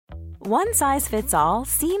One size fits all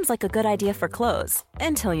seems like a good idea for clothes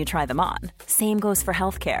until you try them on. Same goes for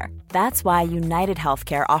healthcare. That's why United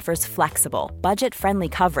Healthcare offers flexible, budget-friendly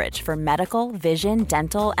coverage for medical, vision,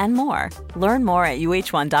 dental, and more. Learn more at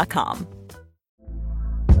uh1.com.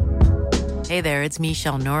 Hey there, it's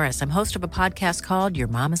Michelle Norris. I'm host of a podcast called Your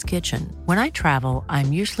Mama's Kitchen. When I travel,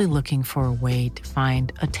 I'm usually looking for a way to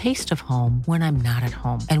find a taste of home when I'm not at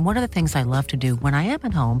home. And one of the things I love to do when I am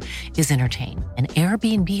at home is entertain. And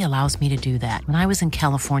Airbnb allows me to do that. When I was in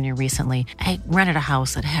California recently, I rented a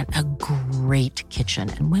house that had a great kitchen.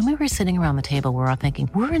 And when we were sitting around the table, we're all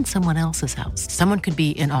thinking, we're in someone else's house. Someone could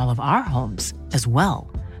be in all of our homes as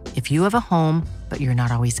well. If you have a home, but you're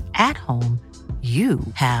not always at home, you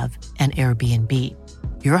have an Airbnb.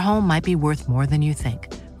 Your home might be worth more than you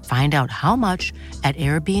think. Find out how much at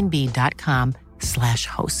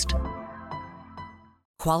airbnb.com/host.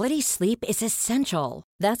 Quality sleep is essential.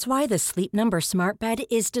 That's why the Sleep Number Smart Bed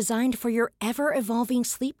is designed for your ever-evolving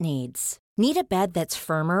sleep needs. Need a bed that's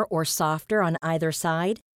firmer or softer on either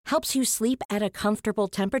side? Helps you sleep at a comfortable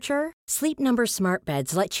temperature? Sleep Number Smart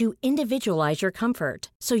Beds let you individualize your comfort,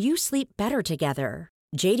 so you sleep better together.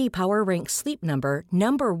 J.D. Power ranks Sleep Number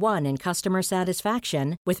number 1 in customer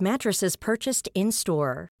satisfaction with mattresses purchased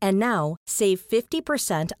in-store. And now, save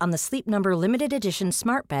 50% on the Sleep Number Limited Edition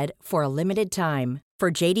Smart Bed for a limited time.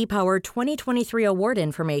 For J.D. Power 2023 award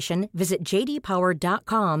information, visit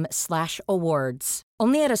jdpower.com/awards.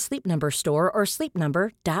 Only at a Sleep Number store or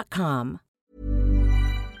sleepnumber.com.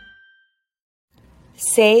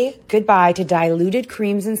 Say goodbye to diluted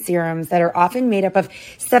creams and serums that are often made up of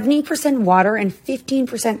 70% water and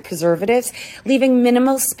 15% preservatives, leaving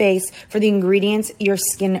minimal space for the ingredients your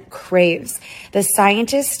skin craves. The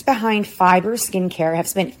scientists behind fiber skincare have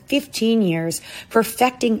spent 15 years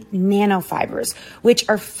perfecting nanofibers, which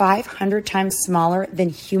are 500 times smaller than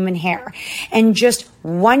human hair. And just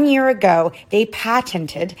 1 year ago, they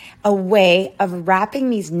patented a way of wrapping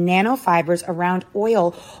these nanofibers around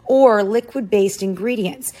oil or liquid-based ingredients.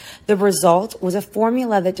 The result was a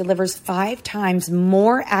formula that delivers 5 times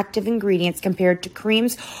more active ingredients compared to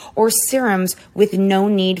creams or serums with no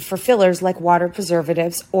need for fillers like water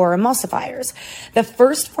preservatives or emulsifiers. The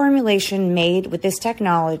first formulation made with this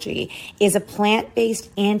technology is a plant-based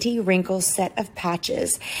anti-wrinkle set of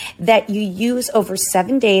patches that you use over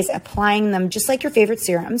 7 days, applying them just like your favorite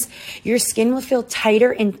serums. Your skin will feel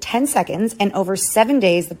tighter in 10 seconds, and over 7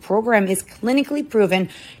 days, the program is clinically proven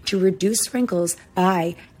to reduce wrinkles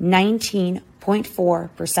by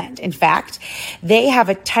 19.4%. In fact, they have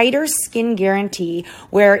a tighter skin guarantee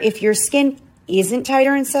where if your skin isn't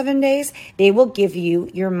tighter in 7 days, they will give you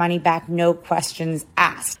your money back, no questions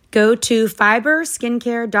asked. Go to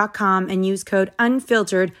fiberskincare.com and use code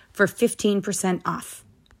UNFILTERED for 15% off.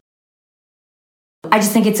 I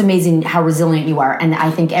just think it's amazing how resilient you are, and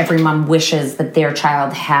I think every mom wishes that their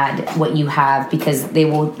child had what you have, because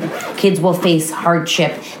kids will face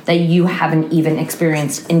hardship that you haven't even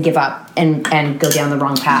experienced and give up and go down the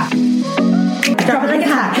wrong path. Drop it like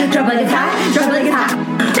it's hot. Drop it like it's hot. Drop it like it's hot.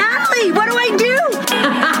 Natalie, what do I do?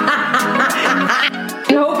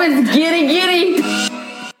 I hope it's giddy.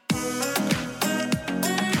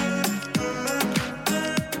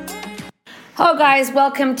 Hello, guys.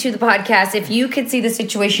 Welcome to the podcast. If you could see the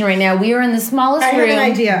situation right now, we are in the smallest room. I have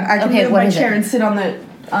an idea. I can move my chair and sit on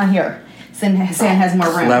here. San has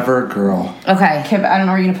more room. Clever girl. Okay. I don't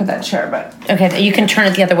know where you're going to put that chair, but... Okay, you can turn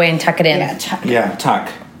it the other way and tuck it in. Yeah,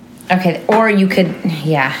 tuck. Okay, or you could,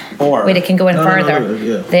 Or. Wait, it can go in farther. No,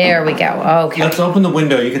 yeah. There we go. Okay. Let's open the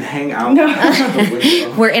window. You can hang out.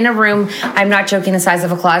 We're in a room, I'm not joking, the size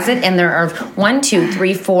of a closet, and there are 1, 2,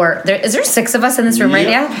 3, 4. Is there 6 of us in this room right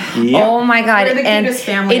now? Yep. Oh my God! We're the cutest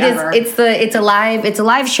family ever. It's a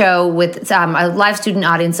live show with a live student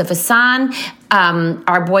audience of Hassan,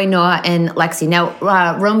 our boy Noah, and Lexi. Now,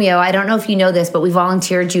 Romeo, I don't know if you know this, but we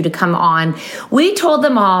volunteered you to come on. We told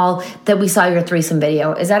them all that we saw your threesome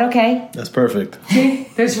video. Is that okay? That's perfect.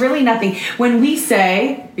 There's really nothing. When we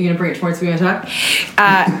say... Are you going to bring it towards me and talk?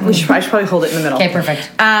 I should probably hold it in the middle. Okay,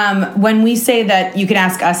 perfect. When we say that you can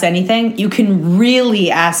ask us anything, you can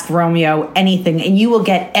really ask Romeo anything, and you will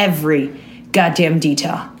get every goddamn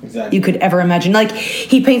detail you could ever imagine. Like,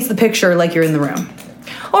 he paints the picture like you're in the room.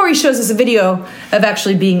 Or he shows us a video of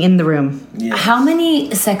actually being in the room. Yes. How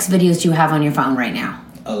many sex videos do you have on your phone right now?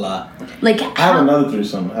 A lot. Like, I have another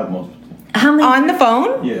threesome. I have multiple. How many? On the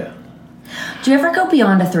phone? Yeah. Do you ever go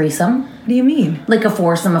beyond a threesome? What do you mean? Like a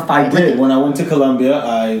foursome, a I five? did. When I went to Colombia,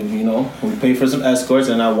 we paid for some escorts,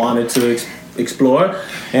 and I wanted to explore.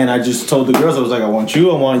 And I just told the girls, I was like, I want you,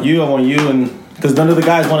 I want you, I want you, and because none of the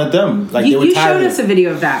guys wanted them. Like, they were tired. You showed us a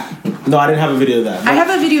video of that. No, I didn't have a video of that. I have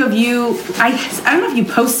a video of you. I don't know if you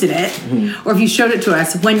posted it or if you showed it to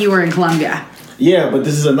us when you were in Colombia. Yeah, but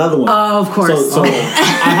this is another one. Oh, of course. So I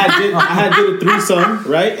had did a threesome,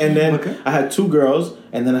 right? And then I had 2 girls,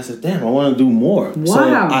 and then I said, damn, I want to do more. Wow. So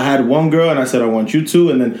I had 1 girl, and I said, I want you 2,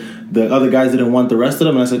 and then the other guys didn't want the rest of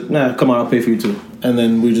them, and I said, nah, come on, I'll pay for you 2. And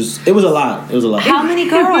then it was a lot. It was a lot. How many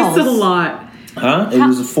girls? It was a lot. Huh? It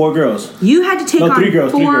was 4 girls. You had to take on 3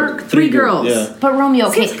 girls. 3 girls. Yeah. But Romeo,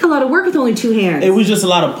 okay. Seems like a lot of work with only 2 hands. It was just a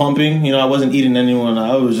lot of pumping. You know, I wasn't eating anyone.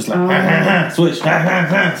 I was just like, switch,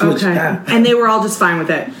 switch. Okay. And they were all just fine with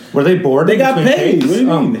it. Were they bored? They got paid. What do you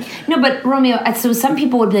mean? No, but Romeo, so some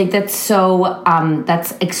people would be like, that's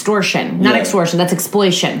extortion. Not extortion, that's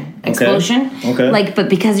exploitation. Explosion? Okay. Like, but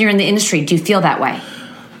because you're in the industry, do you feel that way?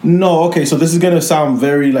 No, okay, so this is going to sound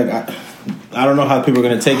very, like, I don't know how people are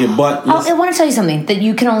going to take it, but... I want to tell you something, that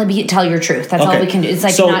you can only tell your truth. That's all we can do. It's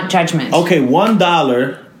like not judgment. Okay,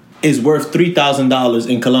 $1 is worth $3,000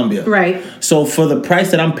 in Colombia. Right. So for the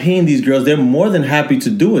price that I'm paying these girls, they're more than happy to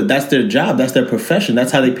do it. That's their job. That's their profession.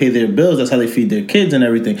 That's how they pay their bills. That's how they feed their kids and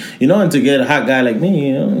everything. You know, and to get a hot guy like me,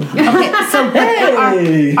 you know. Okay, so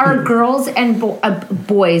are girls and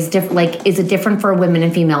boys like? Is it different for women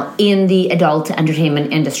and female in the adult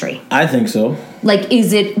entertainment industry? I think so. Like,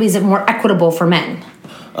 is it more equitable for men?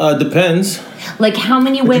 Depends. Like, how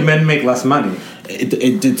many women? Do men make less money?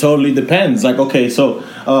 It totally depends. Like, okay, so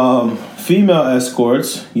female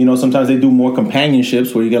escorts, you know, sometimes they do more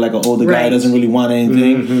companionships where you get like an older guy who doesn't really want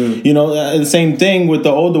anything. Mm-hmm. You know, the same thing with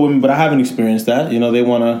the older women, but I haven't experienced that. You know, they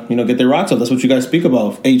want to, get their rocks off. That's what you guys speak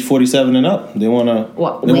about. Age 47 and up. They want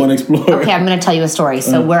to explore. Okay, I'm going to tell you a story.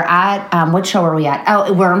 So we're at, what show are we at?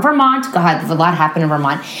 Oh, we're in Vermont. God, a lot happened in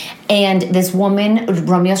Vermont. And this woman,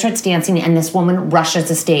 Romeo starts dancing, and this woman rushes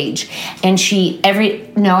the stage. And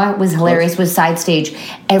Noah was hilarious with side stage.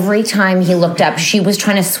 Every time he looked up, she was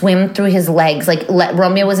trying to swim through his legs. Like,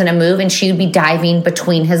 Romeo was in a move, and she would be diving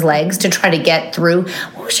between his legs to try to get through.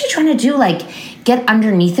 What was she trying to do? Like, get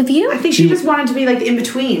underneath of you? I think she just wanted to be, like, in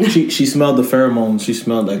between. She smelled the pheromones. She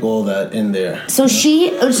smelled, like, all that in there. So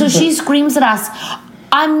she screams at us,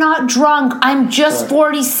 I'm not drunk. I'm just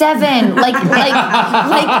 47. Like that's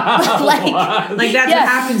what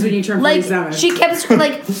happens when you turn 47. She kept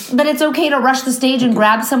but it's okay to rush the stage and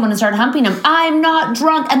grab someone and start humping him. I'm not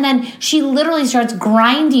drunk. And then she literally starts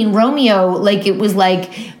grinding Romeo like it was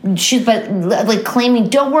like claiming,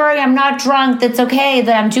 don't worry, I'm not drunk. That's okay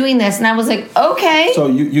that I'm doing this. And I was like, okay. So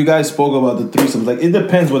you guys spoke about the threesomes. Like, it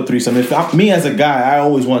depends what threesome. Me as a guy, I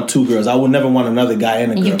always want 2 girls. I would never want another guy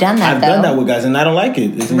and a girl. You've done that. I've done that with guys, and I don't like it.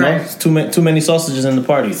 It's too many sausages in the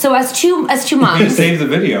party. So as two moms, you saved the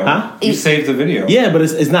video. Huh? You saved the video. Yeah, but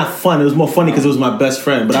it's not fun. It was more funny because it was my best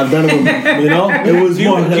friend. But I've done it with, it was do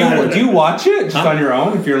more. Do you watch it just on your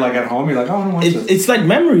own? If you're like at home, you're like, oh, I want to watch this. It's like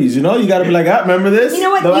memories, You got to be like, remember this? You know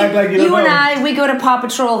what? Don't act like you don't know. And I, we go to Paw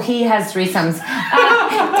Patrol. He has threesomes.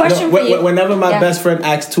 Question for you. Whenever my best friend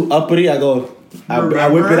acts too uppity, I go. I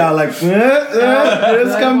whip it out like,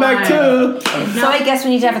 let's come back too. So I guess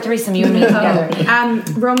we need to have a threesome, you and me together.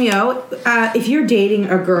 Romeo, if you're dating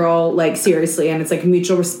a girl like seriously, and it's like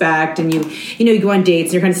mutual respect, and you go on dates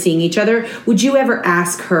and you're kind of seeing each other, would you ever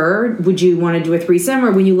ask her? Would you want to do a threesome,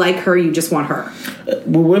 or when you like her, you just want her? With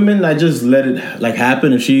women, I just let it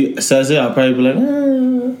happen. If she says it, I'll probably be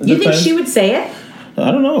like, You think she would say it?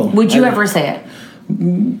 I don't know. Would you ever say it?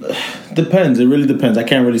 Depends. It really depends. I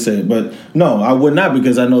can't really say it, but no, I would not,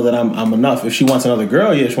 because I know that I'm enough. If she wants another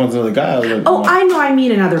girl, if she wants another guy, I'll like, I know. I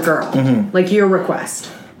mean another girl, like your request.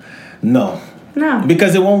 No,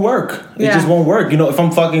 because it won't work. It just won't work. If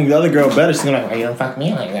I'm fucking the other girl better, she's gonna be like, oh, you don't fuck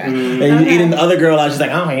me like that. And you're eating the other girl out, she's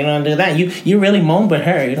like, oh, you don't do that. You really moan with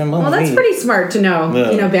her. You don't moan with me. Well, that's pretty smart to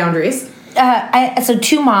know. Boundaries. So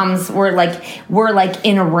 2 moms were like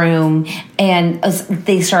in a room, and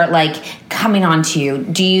they start like coming on to you.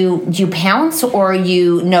 Do you pounce, or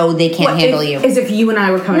they can't handle you? As if you and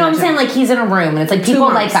I were coming. No, I'm saying like he's in a room, and it's like people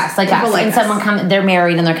like us, and someone they're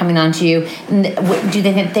married and they're coming on to you. And do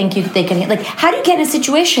they think they can? Like, how do you get in a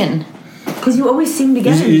situation? Because you always seem to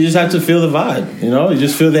get it. You just have to feel the vibe, You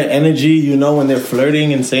just feel their energy, when they're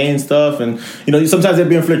flirting and saying stuff. And, sometimes they're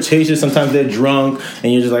being flirtatious. Sometimes they're drunk.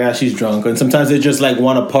 And you're just like, she's drunk. And sometimes they just, like,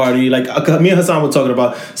 want to party. Like, me and Hassan were talking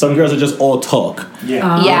about some girls are just all talk.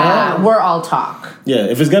 Yeah. We're all talk. Yeah,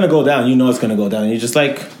 if it's going to go down, it's going to go down. You're just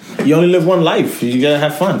like, you only live one life. You got to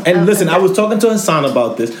have fun. And listen, I was talking to Hassan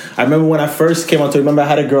about this. I remember when I first came out to remember I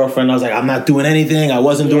had a girlfriend. I was like, I'm not doing anything. I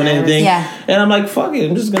wasn't doing anything. Yeah. And I'm like, fuck it.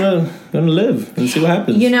 I'm just going to gonna live and see what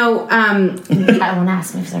happens. I want to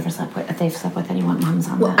ask them if they've slept with anyone. Mom's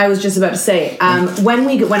on that. I was just about to say, when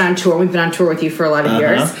we went on tour, we've been on tour with you for a lot of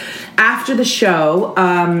years. After the show,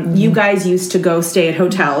 you guys used to go stay at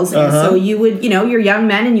hotels, and so you would, you're young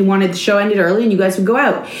men, and you wanted the show ended early, and you guys would go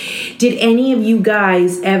out. Did any of you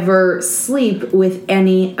guys ever sleep with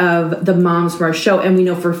any of the moms from our show? And we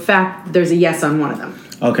know for a fact there's a yes on one of them.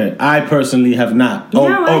 Okay, I personally have not.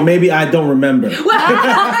 Or maybe I don't remember. But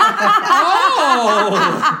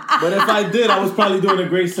if I did, I was probably doing a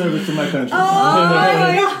great service to my country.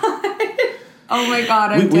 Oh my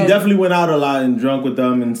God! We definitely went out a lot and drunk with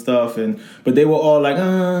them and stuff, but they were all like,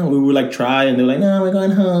 we would like try, and they were like, no, we're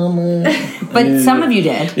going home. But some of you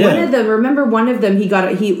did. Yeah. One of them,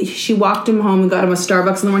 she walked him home and got him a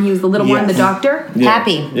Starbucks, and the one he was the little one, the doctor. Yeah.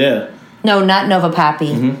 Happy. Yeah. No, not Nova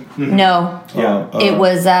Pappy. No. Yeah. It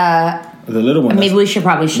was the little one. Maybe we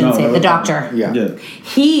shouldn't say it. The doctor. Yeah.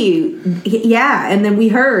 He, and then we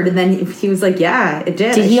heard, and then he was like, yeah, it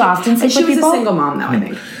did. Did he often sleep with people? She was a single mom now, I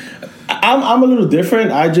think. I'm a little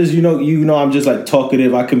different. I just, I'm just like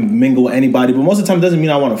talkative. I can mingle with anybody, but most of the time it doesn't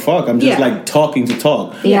mean I want to fuck. I'm just like talking to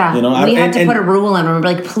talk. Yeah. We had to put a rule in. We're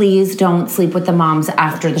like, please don't sleep with the moms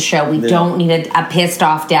after the show. We don't need a pissed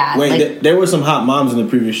off dad. Wait, there were some hot moms in the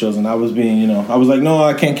previous shows, and I was being, I was like, no,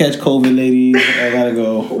 I can't catch COVID, ladies. I gotta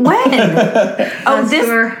go. When?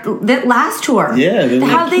 That last tour. Yeah.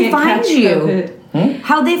 How'd they find you?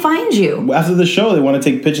 How'd they find you? After the show, they want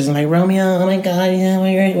to take pictures. I'm like, Romeo, oh my God, yeah,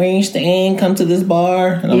 where are you staying? Come to this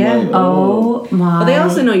bar. And I'm like, oh my. But they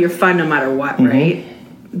also know you're fun no matter what, right?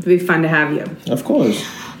 It'd be fun to have you. Of course.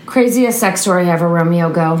 Craziest sex story ever,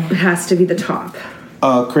 Romeo, go. It has to be the top.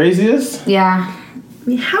 Craziest? Yeah. I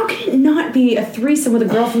mean, how can it not be a threesome with a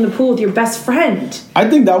girl from the pool with your best friend? I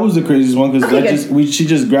think that was the craziest one because she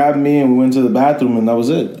just grabbed me and we went to the bathroom and that was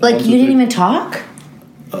it. Like, you didn't even talk?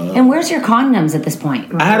 And where's your condoms at this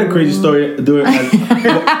point? I had a crazy story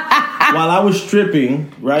while I was stripping,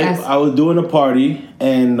 right? Yes. I was doing a party,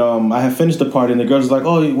 and I had finished the party, and the girls was like,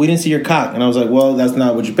 oh, we didn't see your cock. And I was like, well, that's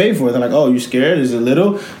not what you paid for. They're like, oh, you scared? Is it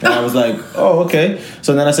little? And I was like, oh, okay.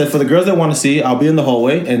 So then I said, for the girls that want to see, I'll be in the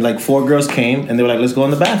hallway. And like 4 girls came, and they were like, let's go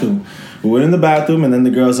in the bathroom. We went in the bathroom, and then the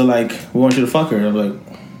girls are like, we want you to fuck her. I'm like,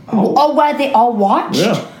 oh, why they all watched?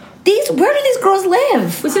 Yeah. Where do these girls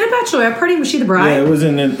live? Was it a bachelorette party? Was she the bride? Yeah, it was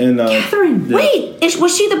in Catherine. Yeah. Wait,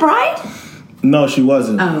 was she the bride? No, she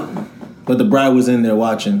wasn't. Oh. But the bride was in there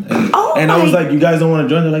watching. And I was like, you guys don't want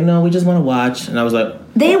to join? They're like, no, we just want to watch. And I was like...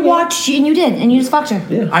 They watched you, and you did, and you just fucked her.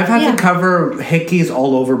 Yeah. I've had to cover hickeys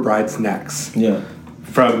all over brides' necks. Yeah.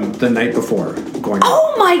 From the night before going.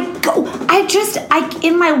 Oh my God!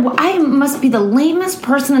 I must be the lamest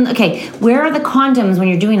person. Okay, where are the condoms when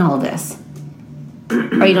you're doing all of this?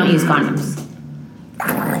 Or you don't use condoms?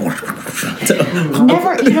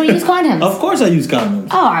 Never. You don't use condoms? Of course I use condoms.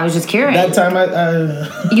 Oh, I was just curious. That time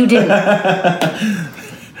You didn't.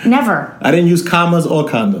 Never. I didn't use commas or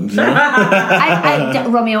condoms. You know?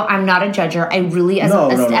 Romeo, I'm not a judger. I really,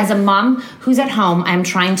 as a mom who's at home, I'm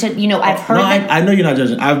trying to, I've heard that. I know you're not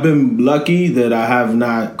judging. I've been lucky that I have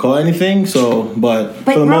not caught anything. But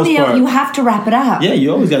for the Romeo, most part, you have to wrap it up. Yeah,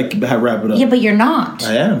 you always got to wrap it up. Yeah, but you're not.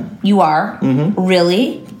 I am. You are? Mm-hmm.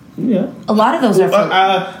 Really? Yeah. A lot of those are for...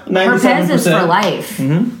 97%. Herpes is for life.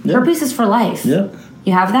 Mm-hmm. Yeah. Herpes is for life. Yeah.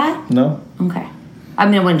 You have that? No. Okay. I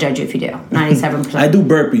mean, I wouldn't judge you if you do. 97%. I do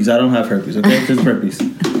burpees. I don't have herpes, okay? Just burpees.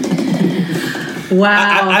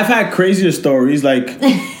 Wow. I've had crazier stories, like...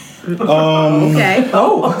 okay.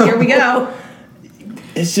 Oh, here we go.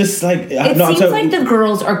 It's just like... It seems like the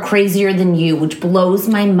girls are crazier than you, which blows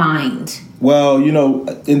my mind. Well,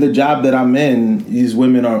 in the job that I'm in, these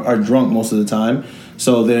women are drunk most of the time.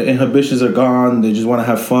 So their inhibitions are gone. They just want to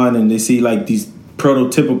have fun. And they see, like, these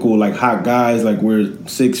prototypical, like, hot guys. Like, we're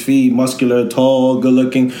 6 feet, muscular, tall,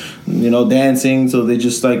 good-looking, dancing. So they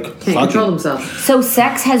just, like... Can't control themselves. So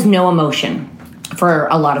sex has no emotion for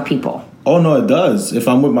a lot of people. Oh, no, it does. If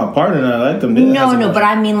I'm with my partner and I like them, No, but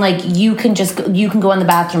I mean, like, you can go in the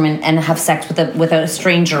bathroom and have sex with a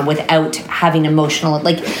stranger without having emotional,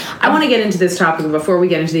 like... I want to get into this topic, but before we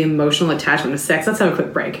get into the emotional attachment to sex, let's have a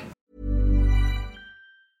quick break.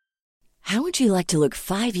 How would you like to look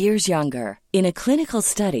 5 years younger? In a clinical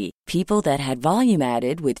study, people that had volume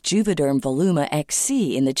added with Juvederm Voluma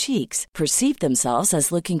XC in the cheeks perceived themselves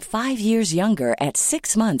as looking 5 years younger at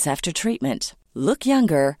 6 months after treatment. Look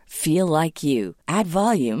younger, feel like you. Add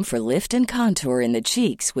volume for lift and contour in the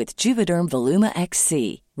cheeks with Juvederm Voluma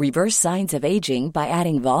XC. Reverse signs of aging by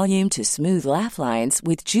adding volume to smooth laugh lines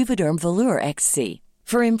with Juvederm Volure XC.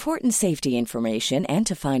 For important safety information and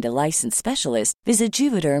to find a licensed specialist, visit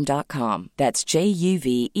Juvederm.com. That's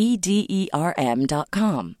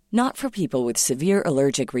JUVEDERM.com. Not for people with severe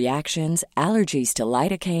allergic reactions, allergies to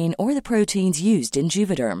lidocaine, or the proteins used in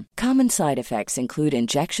Juvederm. Common side effects include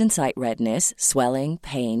injection site redness, swelling,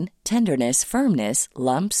 pain, tenderness, firmness,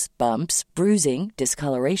 lumps, bumps, bruising,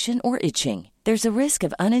 discoloration, or itching. There's a risk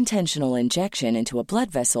of unintentional injection into a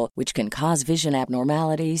blood vessel, which can cause vision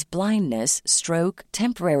abnormalities, blindness, stroke,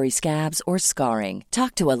 temporary scabs, or scarring.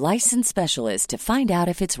 Talk to a licensed specialist to find out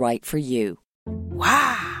if it's right for you.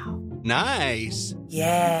 Wow. Nice.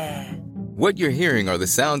 Yeah. What you're hearing are the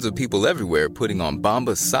sounds of people everywhere putting on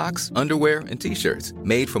Bombas socks, underwear, and T-shirts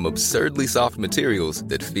made from absurdly soft materials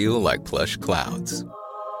that feel like plush clouds.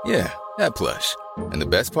 Yeah, that plush. And the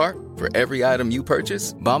best part? For every item you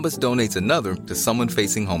purchase, Bombas donates another to someone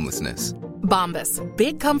facing homelessness. Bombas.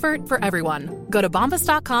 Big comfort for everyone. Go to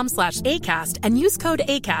bombas.com/ACAST and use code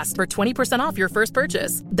ACAST for 20% off your first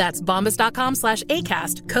purchase. That's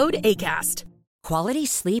bombas.com/ACAST. Code ACAST. Quality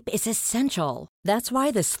sleep is essential. That's why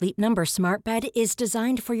the Sleep Number Smart Bed is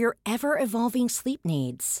designed for your ever-evolving sleep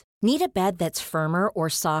needs. Need a bed that's firmer or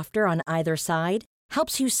softer on either side?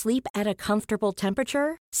 Helps you sleep at a comfortable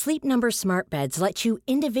temperature? Sleep Number Smart Beds let you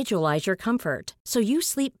individualize your comfort, so you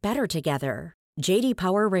sleep better together. J.D.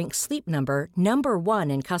 Power ranks Sleep Number number 1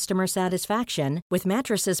 in customer satisfaction with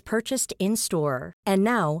mattresses purchased in-store. And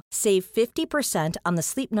now, save 50% on the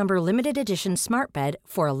Sleep Number Limited Edition Smart Bed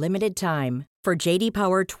for a limited time. For J.D.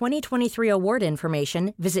 Power 2023 award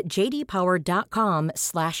information, visit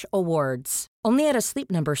jdpower.com/awards. Only at a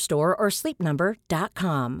Sleep Number store or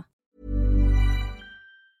sleepnumber.com.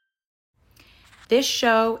 This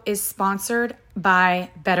show is sponsored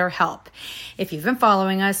by BetterHelp. If you've been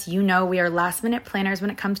following us, you know we are last-minute planners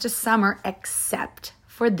when it comes to summer, except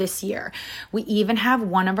for this year. We even have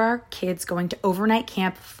one of our kids going to overnight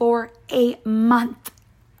camp for a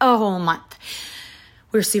whole month.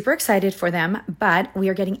 We're super excited for them, but we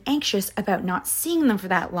are getting anxious about not seeing them for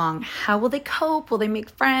that long. How will they cope? Will they make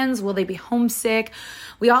friends? Will they be homesick?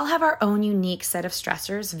 We all have our own unique set of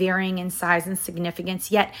stressors, varying in size and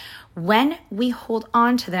significance, yet when we hold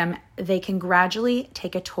on to them, they can gradually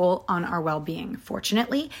take a toll on our well-being.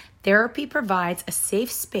 Fortunately, therapy provides a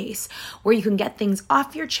safe space where you can get things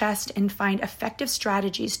off your chest and find effective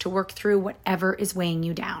strategies to work through whatever is weighing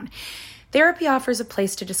you down. Therapy offers a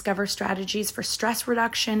place to discover strategies for stress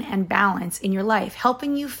reduction and balance in your life,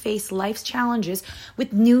 helping you face life's challenges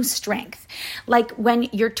with new strength. Like when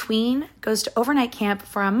your tween goes to overnight camp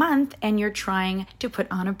for a month and you're trying to put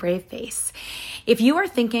on a brave face. If you are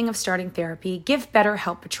thinking of starting therapy, give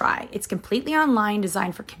BetterHelp a try. It's completely online,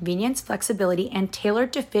 designed for convenience, flexibility, and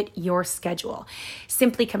tailored to fit your schedule.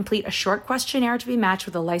 Simply complete a short questionnaire to be matched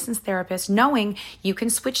with a licensed therapist, knowing you can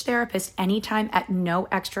switch therapists anytime at no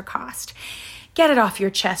extra cost. Get it off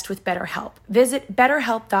your chest with BetterHelp. Visit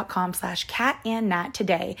betterhelp.com/catandnat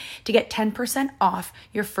today to get 10% off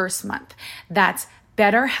your first month. That's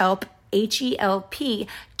BetterHelp,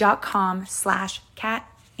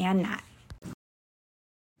 HELP.com/catandnat.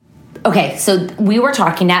 Okay, so Nat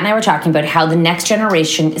and I were talking about how the next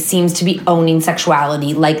generation seems to be owning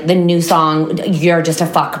sexuality, like the new song, "You're Just a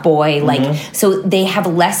Fuck Boy." Like, so they have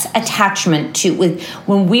less attachment to,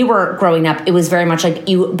 when we were growing up, it was very much like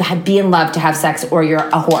you be in love to have sex or you're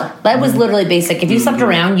a whore. That was literally basic. If you slept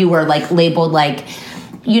around, you were like labeled like,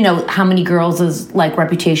 you know, how many girls' like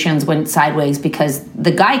reputations went sideways because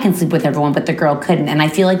the guy can sleep with everyone, but the girl couldn't. And I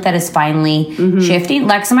feel like that is finally shifting.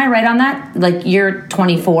 Lex, am I right on that? Like, you're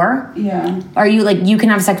 24. Yeah. Are you like, you can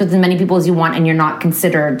have sex with as many people as you want and you're not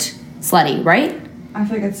considered slutty, right? I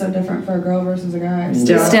feel like it's so different for a girl versus a guy.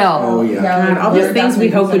 Still. Oh, yeah. God, all these things we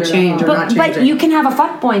hope would change are not changing. But you can have a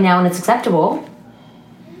fuckboy now and it's acceptable.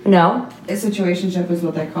 No? A situationship is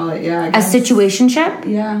what they call it, yeah. I A guess. situationship?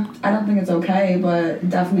 Yeah. I don't think it's okay, but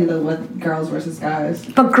definitely with girls versus guys.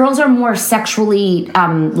 But girls are more sexually,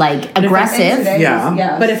 like, aggressive. Yeah.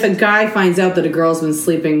 Yes. But if a guy finds out that a girl's been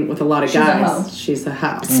sleeping with a lot of She's a hoe. guys, she's a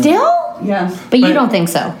hoe. Still? Yes. But you don't think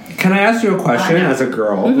so? Can I ask you a question as a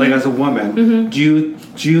girl, like as a woman? Do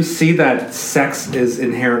you see that sex is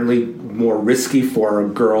inherently more risky for a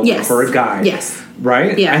girl than for a guy? Yes.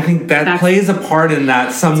 Right? Yeah. I think that plays a part in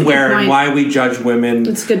that somewhere and why we judge women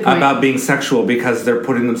about being sexual, because they're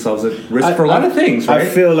putting themselves at risk for a lot of things, right? I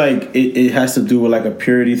feel like it has to do with like a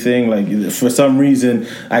purity thing. Like for some reason,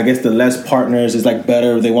 I guess the less partners is like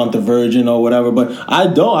better if they want the virgin or whatever. But I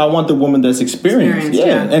don't. I want the woman that's experienced.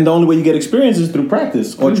 Yeah. And the only way you get experience is through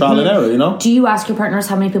practice or trial and error, you know? Do you ask your partners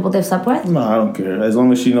how many people they've slept with? No, I don't care. As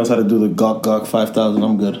long as she knows how to do the gawk 5,000,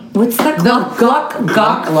 I'm good. What's the gawk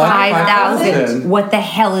 5,000? What the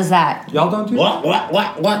hell is that? Y'all don't do what?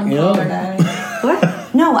 You know?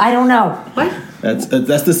 What? No, I don't know. What? That's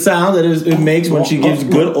the sound that it makes when she gives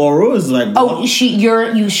good oral. It's like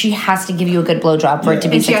she has to give you a good blowjob for it to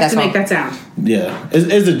be successful. She has to make that sound. Yeah,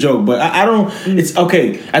 it's a joke, but I don't. It's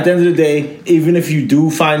okay. At the end of the day, even if you do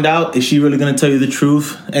find out, is she really going to tell you the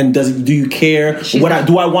truth? And do you care?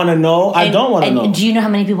 Do I want to know? I don't want to know. Do you know how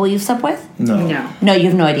many people you've slept with? No, you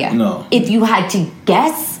have no idea. No. If you had to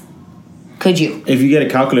guess. Could you? If you get a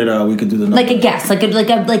calculator out, we could do the number. Like a guess, like a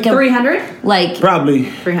 300? Like probably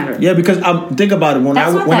 300. Yeah, because think about it. When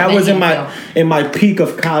I was in my peak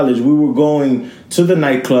of college, we were going to the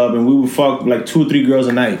nightclub and we would fuck like 2 or 3 girls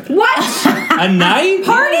a night. What? A night?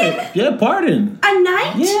 Pardon? Yeah, pardon. A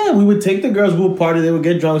night? Yeah, we would take the girls, we would party, they would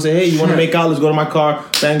get drunk, say, hey, you want to make out? Let's go to my car.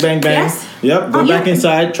 Bang, bang, bang. Yes. Yep, go back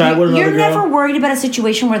inside, try with another girl. You're never worried about a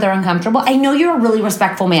situation where they're uncomfortable? I know you're a really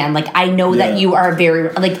respectful man. Like, I know that you are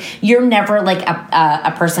very, like, you're never like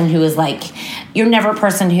a person who is like, you're never a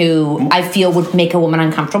person who I feel would make a woman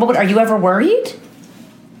uncomfortable, but are you ever worried?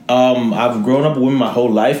 I've grown up with women my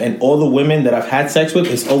whole life, and all the women that I've had sex with,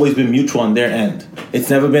 it's always been mutual on their end. It's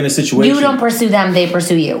never been a situation. You don't pursue them, they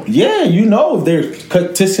pursue you. Yeah, you know, if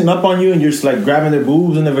they're tissing up on you and you're just like grabbing their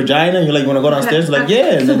boobs and their vagina and you're like, want to go downstairs? Like,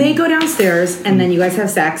 yeah. So they go downstairs and then you guys have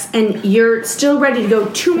sex and you're still ready to go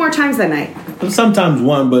 2 more times that night. Sometimes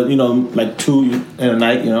 1, but you know, like 2 in a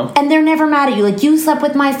night, you know. And they're never mad at you. Like, you slept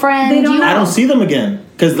with my friend. They don't know. I don't see them again.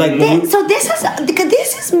 Cause like so this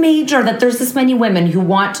is major that there's this many women who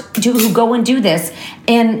go and do this,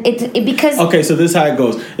 and it because okay, so this is how it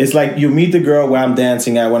goes. It's like you meet the girl where I'm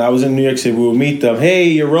dancing at. When I was in New York City, we would meet them. Hey,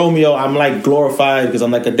 you're Romeo. I'm like glorified because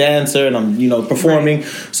I'm like a dancer and I'm performing.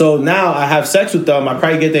 Right. So now I have sex with them. I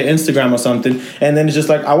probably get their Instagram or something, and then it's just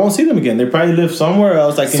like I won't see them again. They probably live somewhere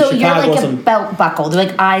else, like in Chicago. So you're like a belt buckle. They're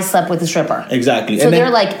like, I slept with a stripper. Exactly. So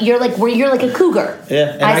you're like a cougar.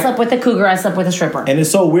 Yeah. I slept with a cougar. I slept with a stripper. And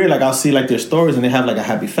it's so weird. Like I'll see like their stories and they have like a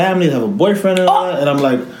happy family. They have a boyfriend and all that, and I'm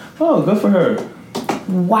like, oh, good for her.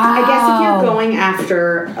 Wow. I guess if you're going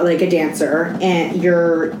after like a dancer and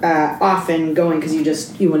you're often going because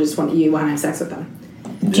you want to have sex with them.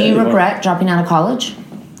 Do you regret dropping out of college?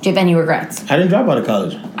 Do you have any regrets? I didn't drop out of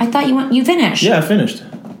college. I thought you finished. Yeah, I finished.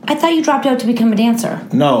 I thought you dropped out to become a dancer.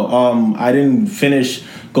 No, I didn't finish.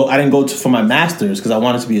 I didn't go for my master's because I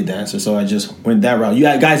wanted to be a dancer, so I just went that route. You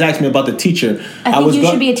guys asked me about the teacher. I think you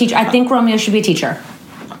should be a teacher. I think Romeo should be a teacher.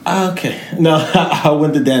 Okay. No, I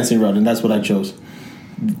went the dancing route, and that's what I chose.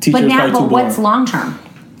 But what's long term?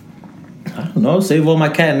 I don't know. Save all my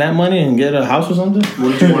cat and that money and get a house or something.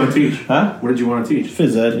 What did you want to teach? Huh? What did you want to teach?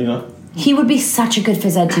 Phys ed, you know. He would be such a good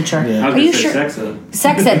phys ed teacher. Yeah. Are you sure? Sex ed.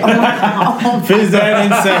 Sex ed. Oh my phys ed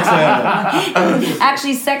and sex ed.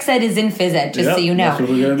 Actually, sex ed is in phys ed, just so you know. That's what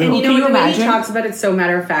we're gonna do. And Can you the way imagine? he talks about it so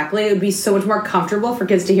matter of factly, it would be so much more comfortable for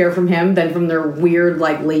kids to hear from him than from their weird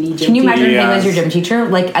like lady gym teacher. Can you imagine him as your gym teacher?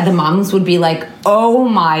 Like the moms would be like, "Oh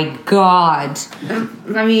my god."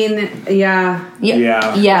 I mean, yeah.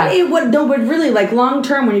 It would but really like long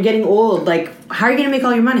term when you're getting old, like how are you gonna make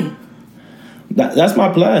all your money? That's my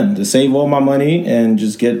plan, to save all my money and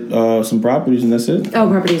just get some properties, and that's it. Oh,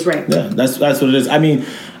 properties, right. Yeah, that's what it is. I mean,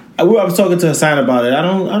 I was talking to Hassan about it. I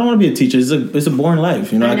don't want to be a teacher. It's a boring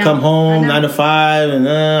life. You know, I come home 9 to 5 and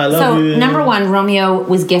I love you. So, number one, Romeo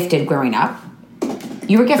was gifted growing up.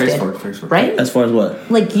 You were gifted, right? As far as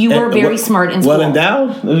what? You were very smart in school. Well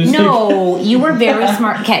endowed? No, you were very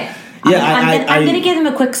smart. Okay. Yeah, I'm going to give him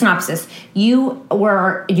a quick synopsis. You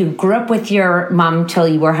grew up with your mom till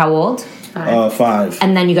you were how old? 5.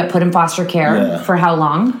 And then you got put in foster care for how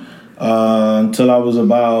long? Until I was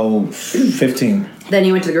about 15. Then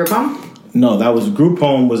you went to the group home? No, group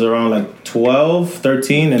home was around like 12,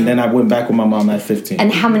 13, and then I went back with my mom at 15.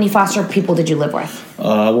 And how many foster people did you live with?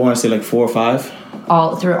 I want to say like 4 or 5.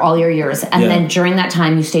 Through all your years. And then during that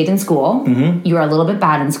time you stayed in school. Mm-hmm. You were a little bit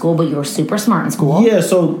bad in school, but you were super smart in school. Yeah,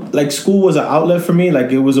 so like school was an outlet for me. Like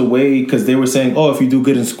it was a way, because they were saying, oh, if you do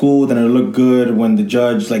good in school, then it'll look good when the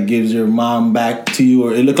judge like gives your mom back to you,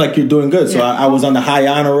 or it looked like you're doing good. So I was on the high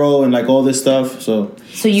honor roll and like all this stuff. So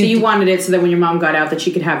you wanted it so that when your mom got out that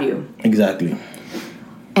she could have you. Exactly.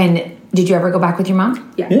 And did you ever go back with your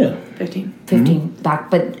mom? Yeah. 15 back,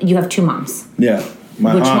 but you have 2 moms. Yeah.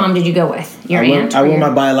 Which mom did you go with? Your aunt? I went my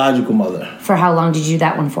biological mother. For how long did you do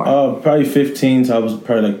that one for? Probably 15, so I was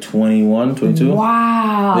probably like 21, 22.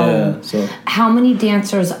 Wow. Yeah, so. How many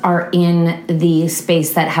dancers are in the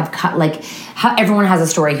space that have cut, like, how everyone has a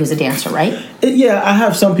story who's a dancer, right? Yeah, I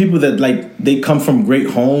have some people that, like, they come from great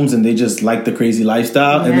homes and they just like the crazy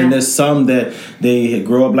lifestyle. Yeah. And then there's some that they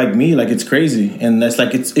grow up like me, like it's crazy. And that's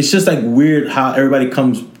like, it's just like weird how everybody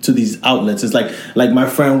comes to these outlets. It's like my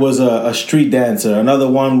friend was a street dancer. Another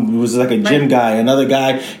one was like a gym guy. Another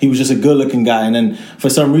guy, he was just a good looking guy. And then for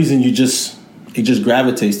some reason, it just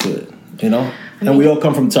gravitates to it, you know? And we all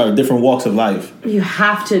come from different walks of life. You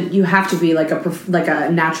have to be like a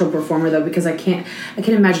natural performer though, because I can't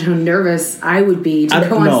imagine how nervous I would be to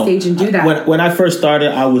go on stage and do that. When I first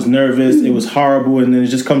started, I was nervous. It was horrible, and then it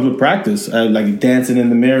just comes with practice. Like dancing in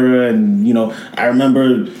the mirror, and I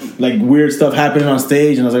remember like weird stuff happening on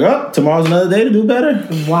stage, and I was like, oh, tomorrow's another day to do better.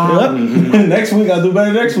 Wow. Yep. Next week I'll do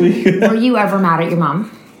better next week. Were you ever mad at your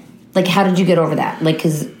mom? Like, how did you get over that? Like,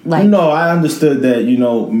 No, I understood that,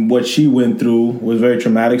 what she went through was very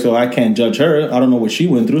traumatic, so I can't judge her. I don't know what she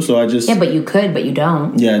went through, so I just... Yeah, but you could, but you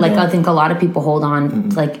don't. Yeah, I think a lot of people hold on,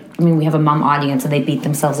 we have a mom audience, and they beat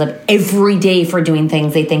themselves up every day for doing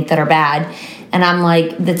things they think that are bad. And I'm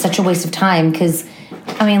like, that's such a waste of time, because,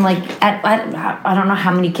 I don't know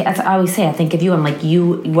how many kids... I always say, I think of you, I'm like,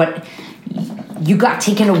 you got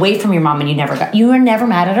taken away from your mom, and you were never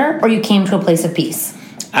mad at her, or you came to a place of peace?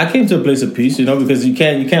 I came to a place of peace, because you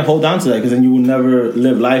can't hold on to that, because then you will never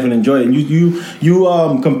live life and enjoy it. And you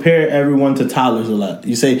compare everyone to toddlers a lot.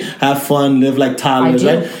 You say have fun, live like toddlers,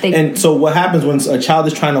 right? And so what happens when a child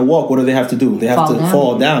is trying to walk? What do they have to do? They have to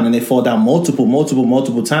fall down, and they fall down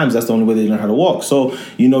multiple times. That's the only way they learn how to walk. So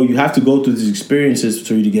you have to go through these experiences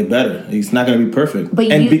for you to get better. It's not going to be perfect.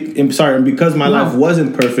 And because my life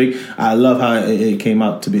wasn't perfect, I love how it came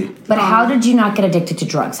out to be. But how did you not get addicted to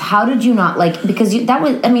drugs? How did you not because that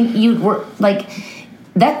was? You were like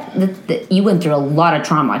that. You went through a lot of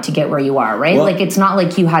trauma to get where you are, right? Well, it's not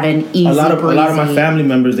like you had an easy. A lot of my family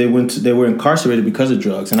members they were incarcerated because of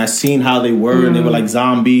drugs, and I seen how they were, and they were like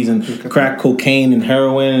zombies and crack cocaine and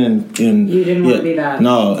heroin, and you didn't want to be that.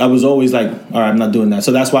 No, I was always like, all right, I'm not doing that.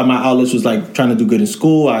 So that's why my outlets was like trying to do good in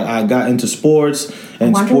school. I got into sports,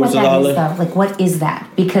 and sports what that is, though. Like, what is that?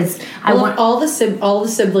 Because all the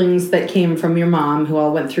siblings that came from your mom, who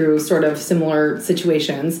all went through sort of similar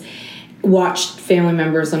situations, watched family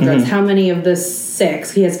members on drugs. How many of the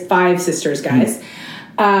 6? He has 5 sisters, guys.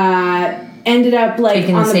 Ended up on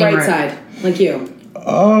the bright side, like you.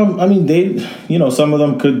 They, some of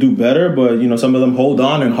them could do better, but some of them hold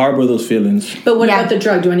on and harbor those feelings. But what about the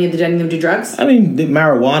drug? Do any of them do drugs?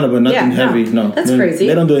 Marijuana, but nothing heavy. No, that's crazy.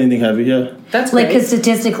 They don't do anything heavy. Yeah, that's great. Because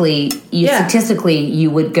statistically, you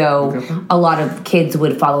would go. A lot of kids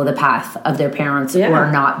would follow the path of their parents,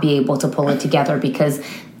 or not be able to pull it together because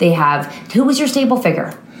they have. Who was your stable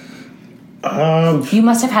figure? You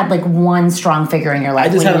must have had one strong figure in your life.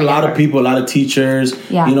 I just had a lot of people, a lot of teachers,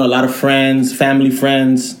 a lot of friends, family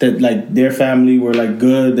friends that their family were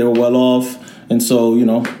good, they were well off, and so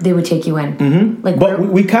they would take you in. Mm-hmm. But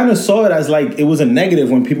we kind of saw it as it was a negative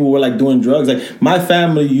when people were doing drugs. My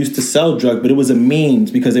family used to sell drugs, but it was a means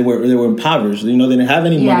because they were impoverished. They didn't have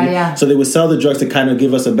any money, so they would sell the drugs to kind of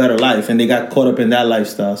give us a better life, and they got caught up in that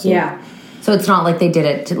lifestyle. So. Yeah. So it's not like they did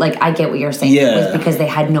it to, I get what you're saying. Yeah. It was because they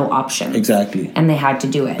had no option. Exactly. And they had to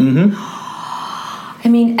do it. Mm-hmm.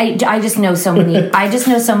 I just know so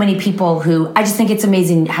many people who, I just think it's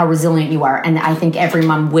amazing how resilient you are. And I think every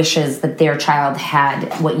mom wishes that their child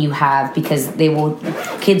had what you have, because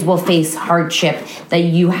kids will face hardship that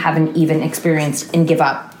you haven't even experienced and give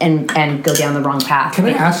up and go down the wrong path. Can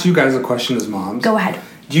I ask you guys a question as moms? Go ahead.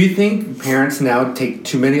 Do you think parents now take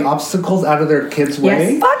too many obstacles out of their kids'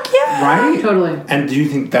 way? Yes. Fuck yeah. Right? Totally. And do you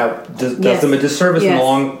think that does them a disservice in the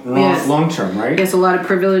long term, right? Yes, a lot of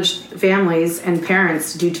privileged families and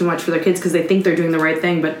parents do too much for their kids because they think they're doing the right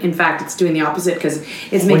thing, but in fact it's doing the opposite because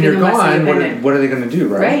it's making them less independent. What are they going to do,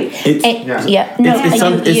 right?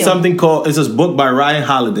 It's something called, it's this book by Ryan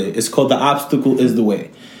Holiday. It's called The Obstacle is the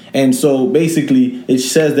Way. And so basically it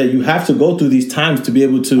says that you have to go through these times to be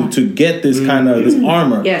able to get this kind of this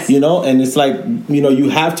armor, and it's you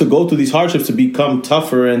have to go through these hardships to become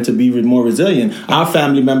tougher and to be more resilient. Our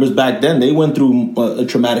family members back then, they went through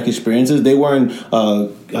traumatic experiences. They weren't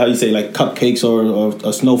cupcakes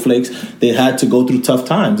or snowflakes. They had to go through tough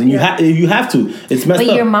times, and you have to. It's messed up.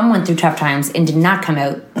 But your mom went through tough times and did not come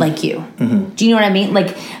out like you. Mm-hmm. Do you know what I mean?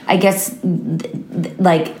 I guess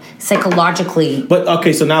psychologically. But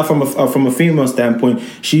okay, so now from a female standpoint,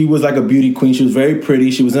 she was like a beauty queen. She was very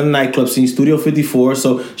pretty. She was in a nightclub scene, Studio 54.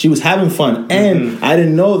 So she was having fun. And I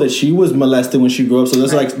didn't know that she was molested when she grew up. So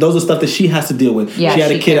those are stuff that she has to deal with. Yeah, she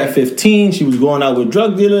had a kid at 15. She was going out with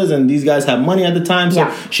drug dealers, and these guys had money at the time.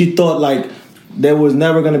 So she thought like there was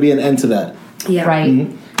never going to be an end to that. Yeah. Right.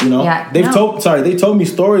 Mm-hmm. You know, they told me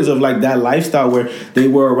stories of like that lifestyle where they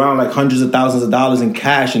were around like hundreds of thousands of dollars in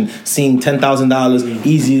cash and seeing $10,000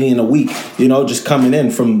 easily in a week, you know, just coming in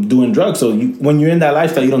from doing drugs. So when you're in that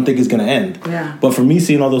lifestyle, you don't think it's going to end. Yeah. But for me,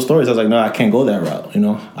 seeing all those stories, I was like, no, I can't go that route. You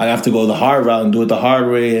know, I have to go the hard route and do it the hard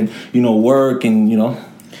way and, you know, work and, you know.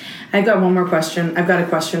 I've got one more question. I've got a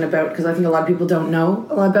question about, because I think a lot of people don't know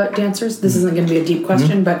a lot about dancers. This isn't going to be a deep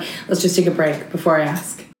question, but let's just take a break before I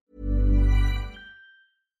ask.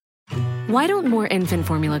 Why don't more infant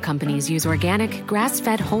formula companies use organic,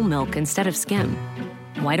 grass-fed whole milk instead of skim?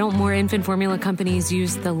 Why don't more infant formula companies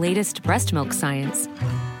use the latest breast milk science?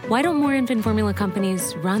 Why don't more infant formula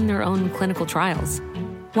companies run their own clinical trials?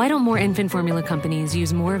 Why don't more infant formula companies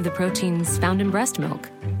use more of the proteins found in breast milk?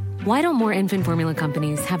 Why don't more infant formula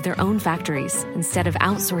companies have their own factories instead of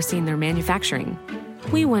outsourcing their manufacturing?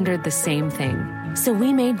 We wondered the same thing. So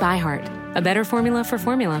we made ByHeart, a better formula for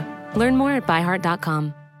formula. Learn more at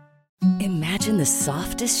byheart.com. Imagine the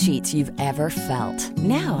softest sheets you've ever felt.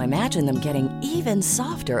 Now imagine them getting even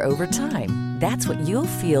softer over time. That's what you'll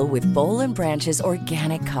feel with Boll & Branch's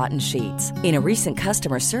organic cotton sheets. In a recent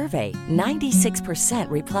customer survey, 96%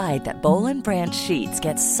 replied that Boll & Branch sheets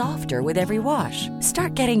get softer with every wash.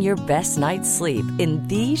 Start getting your best night's sleep in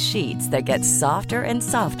these sheets that get softer and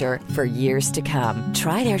softer for years to come.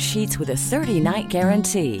 Try their sheets with a 30-night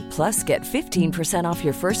guarantee. Plus, get 15% off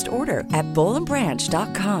your first order at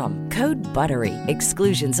bollandbranch.com. Code BUTTERY.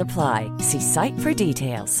 Exclusions apply. See site for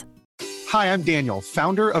details. Hi, I'm Daniel,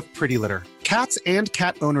 founder of Pretty Litter. Cats and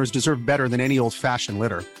cat owners deserve better than any old-fashioned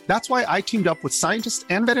litter. That's why I teamed up with scientists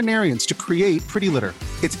and veterinarians to create Pretty Litter.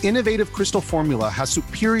 Its innovative crystal formula has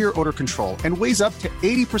superior odor control and weighs up to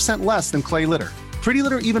 80% less than clay litter. Pretty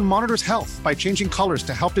Litter even monitors health by changing colors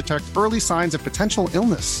to help detect early signs of potential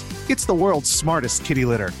illness. It's the world's smartest kitty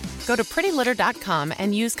litter. Go to prettylitter.com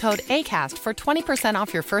and use code ACAST for 20%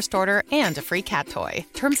 off your first order and a free cat toy.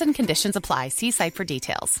 Terms and conditions apply. See site for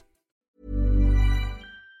details.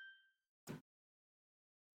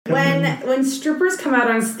 When strippers come out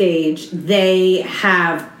on stage, they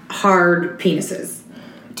have hard penises.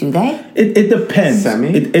 Do they? It depends.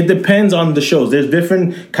 It depends on the shows. There's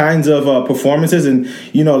different kinds of performances, and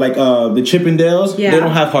you know, like the Chippendales, they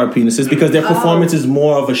don't have hard penises because their performance is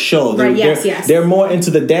more of a show. They're more into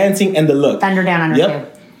the dancing and the look. Thunder Down Under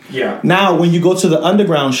too. Yeah. Now, when you go to the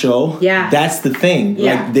underground show, that's the thing.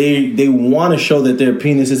 Yeah. Like they want to show that their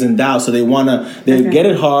penis is endowed, so they want to get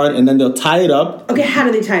it hard and then they'll tie it up. Okay, how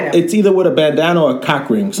do they tie it up? It's either with a bandana or a cock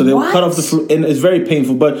ring. So they'll cut off the and it's very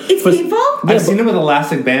painful. But it's painful. I've seen them with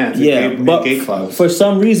elastic bands. But gay clubs. For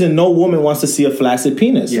some reason, no woman wants to see a flaccid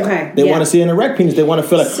penis. Yeah. Okay. They want to see an erect penis. They want to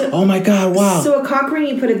feel like, oh my god, wow. So a cock ring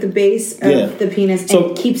you put at the base of the penis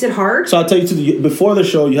and it keeps it hard. So I'll tell you, before the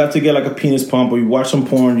show, you have to get like a penis pump, or you watch some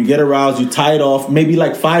porn, you get aroused, you tie it off, maybe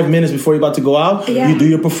like 5 minutes before you're about to go out. Yeah. You do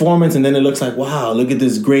your performance, and then it looks like, wow, look at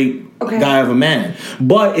this great guy of a man.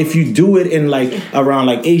 But if you do it in like around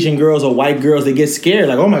like Asian girls or white girls, they get scared,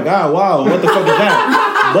 like, oh my god, wow, what the fuck is that?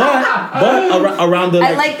 But around the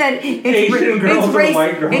I like that Asian girls and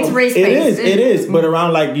white girls. It's race based. It is. But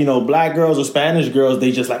around like, you know, black girls or Spanish girls,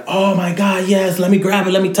 they just like, oh my god, yes, let me grab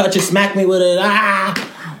it, let me touch it, smack me with it.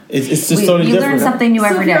 It's just totally different. You learn something new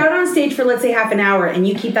every day. So if you're out on stage for, let's say, half an hour and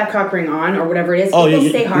you keep that cock ring on or whatever it is, it'll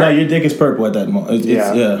stay hard. No, your dick is purple at that moment.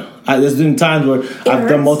 There's been times where I've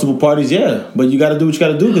done multiple parties, but you got to do what you got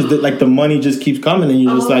to do because like the money just keeps coming and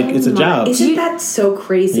you're just like, it's a job. Isn't that so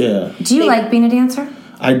crazy? Yeah. Do you like being a dancer?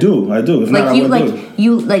 I do. If like not, you, I like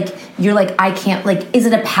you, like you're like I can't. Like, is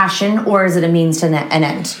it a passion or is it a means to an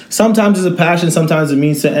end? Sometimes it's a passion. Sometimes it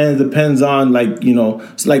means to end. It depends on like, you know.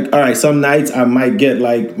 It's like, all right, some nights I might get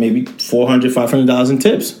like maybe $400, $500 in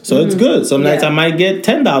tips, so it's good. Some nights I might get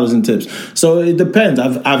 $10 in tips, so it depends.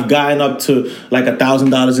 I've gotten up to like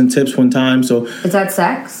 $1,000 in tips one time. So is that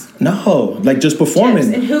sex? No, like just performing.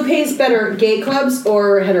 Tips. And who pays better, gay clubs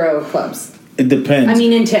or hetero clubs? It depends. I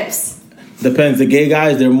mean, in tips. Depends. The gay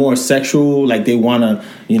guys, they're more sexual. Like they want to,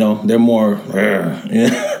 you know, they're more.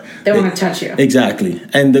 They want to touch you. Exactly.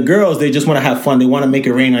 And the girls, they just want to have fun. They want to make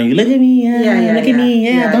it rain on you. Look at me. Look at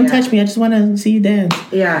me. Don't touch me. I just want to see you dance.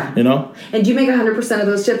 Yeah. You know? And do you make 100% of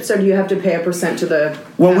those tips, or do you have to pay a percent to the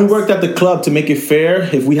When we worked at the club, to make it fair,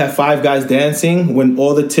 if we had 5 guys dancing, when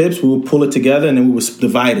all the tips, we would pull it together and then we would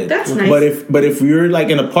divide it. That's nice. But if you're like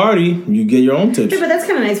in a party, you get your own tips. Yeah, but that's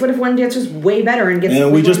kind of nice. What if one dancer's way better and gets...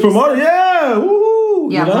 And we just promote it. Yeah.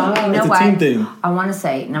 Woo-hoo. Yeah, you know? you know it's what? a team thing. I want to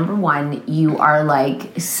say, number one, you are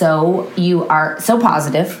so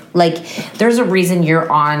positive. Like, there's a reason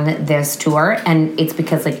you're on this tour, and it's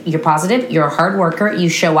because like you're positive, you're a hard worker, you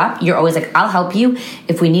show up, you're always like, I'll help you.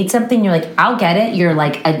 If we need something, you're like, I'll get it. You're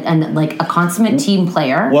like a consummate team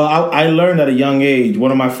player. Well, I learned at a young age,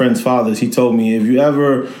 one of my friend's fathers, he told me, if you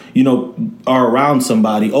ever, are around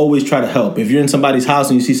somebody, always try to help. If you're in somebody's house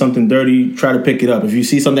and you see something dirty, try to pick it up. If you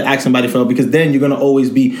see something, ask somebody for help, because then you're going to always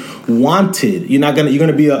be wanted. You're going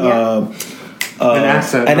to be an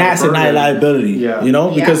asset, not a liability. Yeah.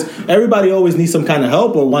 Because everybody always needs some kind of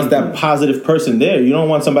help or wants that positive person there. You don't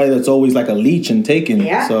want somebody that's always like a leech and taking.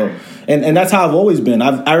 Yeah. So, and that's how I've always been.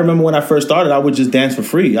 I remember when I first started, I would just dance for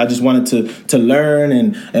free. I just wanted to learn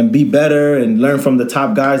and be better and learn from the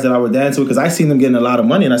top guys that I would dance with, because I seen them getting a lot of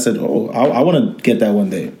money, and I said, I want to get that one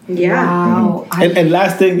day. Yeah. Wow. Mm-hmm. And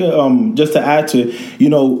last thing, just to add to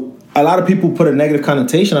it, a lot of people put a negative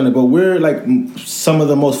connotation on it, but we're like some of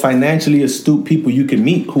the most financially astute people you can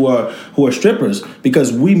meet who are strippers,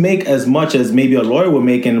 because we make as much as maybe a lawyer would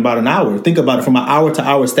make in about an hour. Think about it from an hour to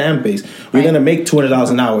hour stand base. We're going to make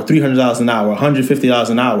 $200 an hour, $300 an hour, $150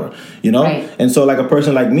 an hour, Right. And so like a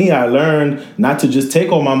person like me, I learned not to just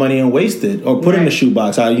take all my money and waste it or put it in the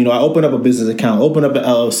shoebox. I open up a business account, open up an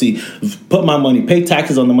LLC, put my money, pay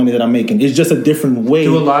taxes on the money that I'm making. It's just a different way.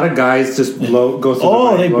 Do a lot of guys just go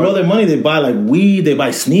through they blow their money. They buy like weed, they buy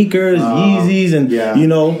sneakers, Yeezys, and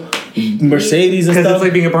Mercedes and stuff. Because it's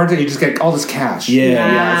like being a bartender, you just get all this cash.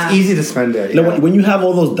 Yeah. It's easy to spend it. When you have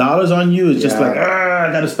all those dollars on you, it's just like,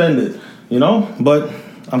 I gotta spend it, But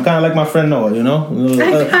I'm kind of like my friend Noah,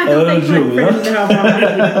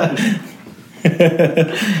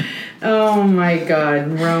 Oh my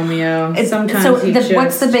God, Romeo. Sometimes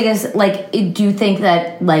what's the biggest, like, do you think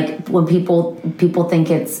that, like, when people think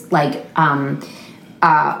it's like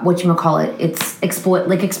whatchamacallit, it's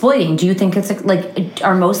exploiting, do you think it's like,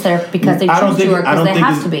 are most there because they choose to, or because they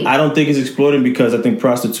have to be? I don't think it's exploiting, because I think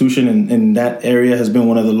prostitution in that area has been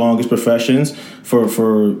one of the longest professions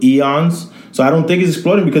for eons. So I don't think it's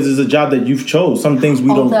exploiting, because it's a job that you've chose. Some things we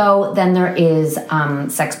don't. Although then there is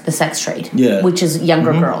the sex trade, which is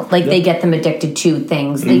younger girls. Like they get them addicted to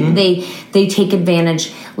things. They take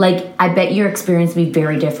advantage. Like, I bet your experience would be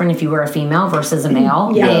very different if you were a female versus a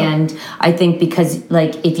male. Yeah. And I think because,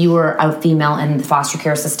 like, if you were a female in the foster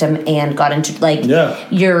care system and got into, like,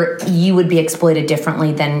 you would be exploited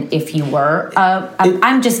differently than if you were.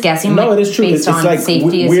 I'm just guessing. No, it is true. Based on like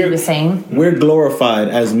safety, as you were saying. We're glorified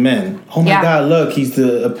as men. Oh my God, look, he's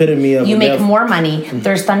the epitome of... You make more money.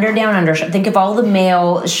 There's Thunder Down Under. Think of all the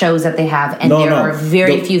male shows that they have, and there are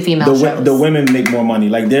very few female shows. The women make more money.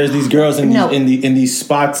 Like, there's these girls in these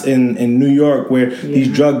spots in New York where these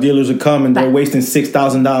drug dealers would come and they're wasting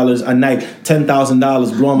 $6,000 a night,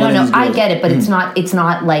 $10,000, blowing money. No, I get it, but it's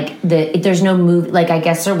not like there's no movie. Like, I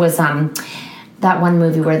guess there was that one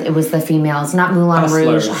movie where it was the females, not Moulin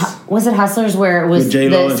Rouge. Was it Hustlers, where it was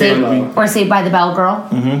J-Lo or Saved by the Bell girl?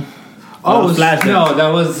 Mm-hmm. No,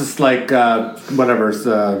 that was just like whatever,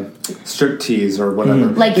 striptease or whatever.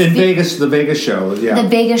 Like in Vegas, the Vegas show. Yeah, the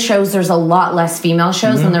Vegas shows. There's a lot less female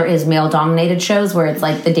shows than there is male-dominated shows, where it's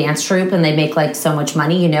like the dance troupe and they make like so much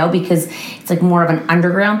money, because it's like more of an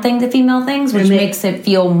underground thing, the female things, which makes it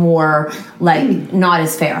feel more like not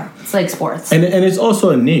as fair. It's like sports, and it's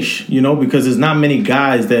also a niche, because there's not many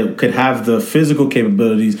guys that could have the physical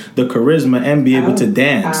capabilities, the charisma, and be able to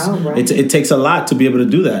dance. Right. It takes a lot to be able to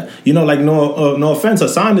do that. Like, no offense,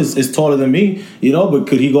 Hassan is taller than me, but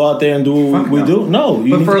could he go out there and do what we do? No.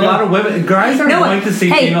 But for a lot of women, guys are going to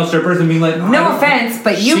see female strippers and be like, no offense,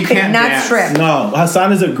 but you could not strip. No,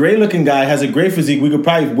 Hassan is a great looking guy, has a great physique. We could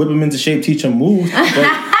probably whip him into shape, teach him moves,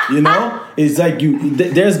 but it's like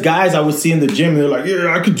there's guys I would see in the gym, they're like,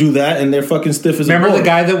 yeah, I could do that, and they're fucking stiff as a board. Remember the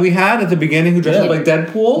guy that we had at the beginning who dressed up like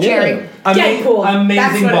Deadpool? Jerry. Deadpool.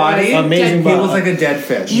 Amazing body. Amazing body. He was like a dead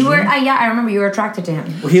fish. You were, I remember you were attracted to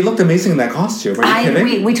him. Well, he looked amazing in that costume. Are you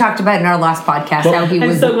kidding? We talked about it in our last podcast how he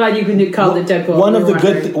was. I'm so glad you called it Deadpool. One of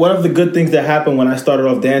the good things that happened when I started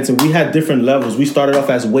off dancing, we had different levels. We started off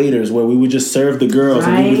as waiters, where we would just serve the girls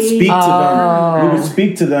and we would speak to them. We would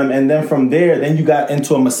speak to them, and then from there, then you got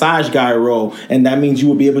into a massage massage guy role, and that means you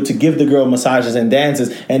will be able to give the girl massages and dances,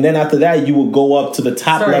 and then after that you will go up to the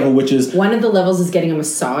top level, which is one of the levels is getting a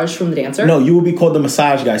massage from the dancer. No, you will be called the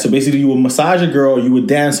massage guy. So basically, you will massage a girl, you would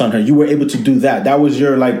dance on her. You were able to do that. That was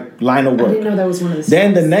your line of work. I didn't know that was one of the.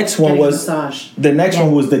 Then the next one was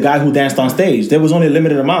one was the guy who danced on stage. There was only a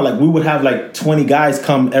limited amount. Like we would have like 20 guys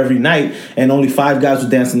come every night, and only 5 guys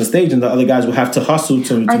would dance on the stage, and the other guys would have to hustle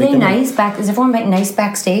to. Are they nice back? Is everyone nice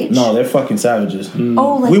backstage? No, they're fucking savages.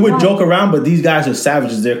 Oh, like we would what? joke around, but these guys are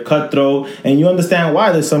savages. They're cutthroat, and you understand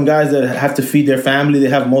why. There's some guys that have to feed their family. They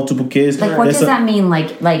have multiple kids. Like, what does that mean?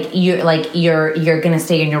 Like you're gonna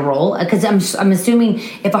stay in your role? Because I'm assuming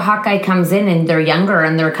if a hot guy comes in and they're younger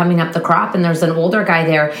and they're coming up the crop and there's an older guy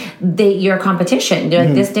there, you're competition. They're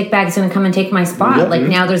like, this dickbag is gonna come and take my spot. Yep. Like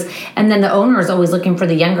now and then the owner is always looking for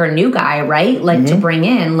the younger new guy, right? Like to bring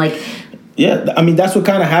in like. Yeah, I mean, that's what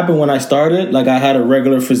kind of happened when I started. Like, I had a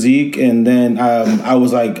regular physique, and then I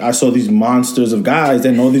was like, I saw these monsters of guys,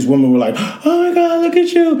 and all these women were like, oh my God, look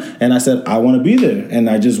at you. And I said, I want to be there. And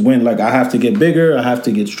I just went, like, I have to get bigger, I have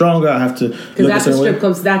to get stronger, I have to. Because at the strip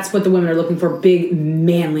clubs, that's what the women are looking for, big,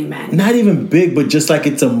 manly men. Not even big, but just like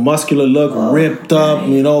it's a muscular look, ripped up,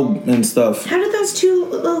 you know, and stuff. How did those 2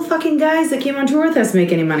 little fucking guys that came on tour with us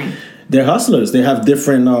make any money? They're hustlers. They have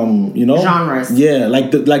different, genres. Yeah,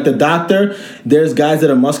 like the doctor. There's guys that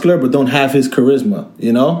are muscular but don't have his charisma.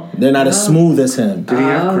 You know, they're not as smooth as him. Did he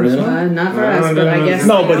have charisma? Not for us, but I guess.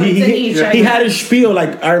 No, but he had his spiel.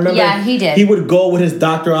 Like I remember. Yeah, he did. He would go with his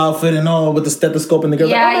doctor outfit and all with the stethoscope, and the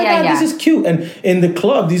girls like, oh my God, this is cute. And in the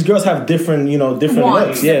club, these girls have different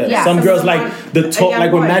looks. Yeah. Some girls like the top.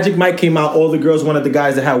 Like when Magic Mike came out, all the girls wanted the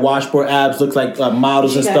guys that had washboard abs, looked like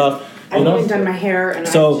models and stuff. I haven't done my hair, and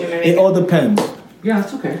so it all depends. Yeah,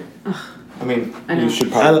 it's okay. I mean, you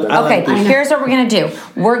should probably. Okay, here's what we're gonna do.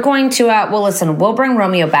 We're going to. Listen. We'll bring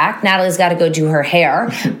Romeo back. Natalie's got to go do her hair.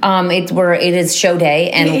 It is show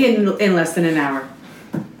day, and in less than an hour.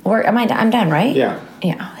 I'm done, right? Yeah.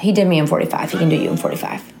 Yeah. He did me in 45. He can do you in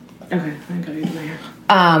 45. Okay, I gotta do my hair.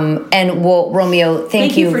 And Romeo,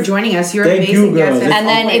 thank you for joining us. You're an amazing guest. And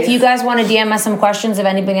then if you guys want to DM us some questions of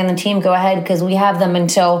anybody on the team, go ahead, because we have them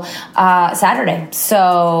until Saturday.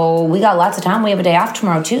 So we got lots of time. We have a day off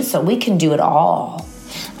tomorrow too, so we can do it all.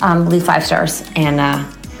 Leave 5 stars and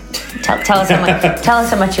tell us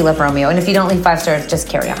how much you love Romeo. And if you don't leave 5 stars, just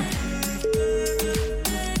carry on.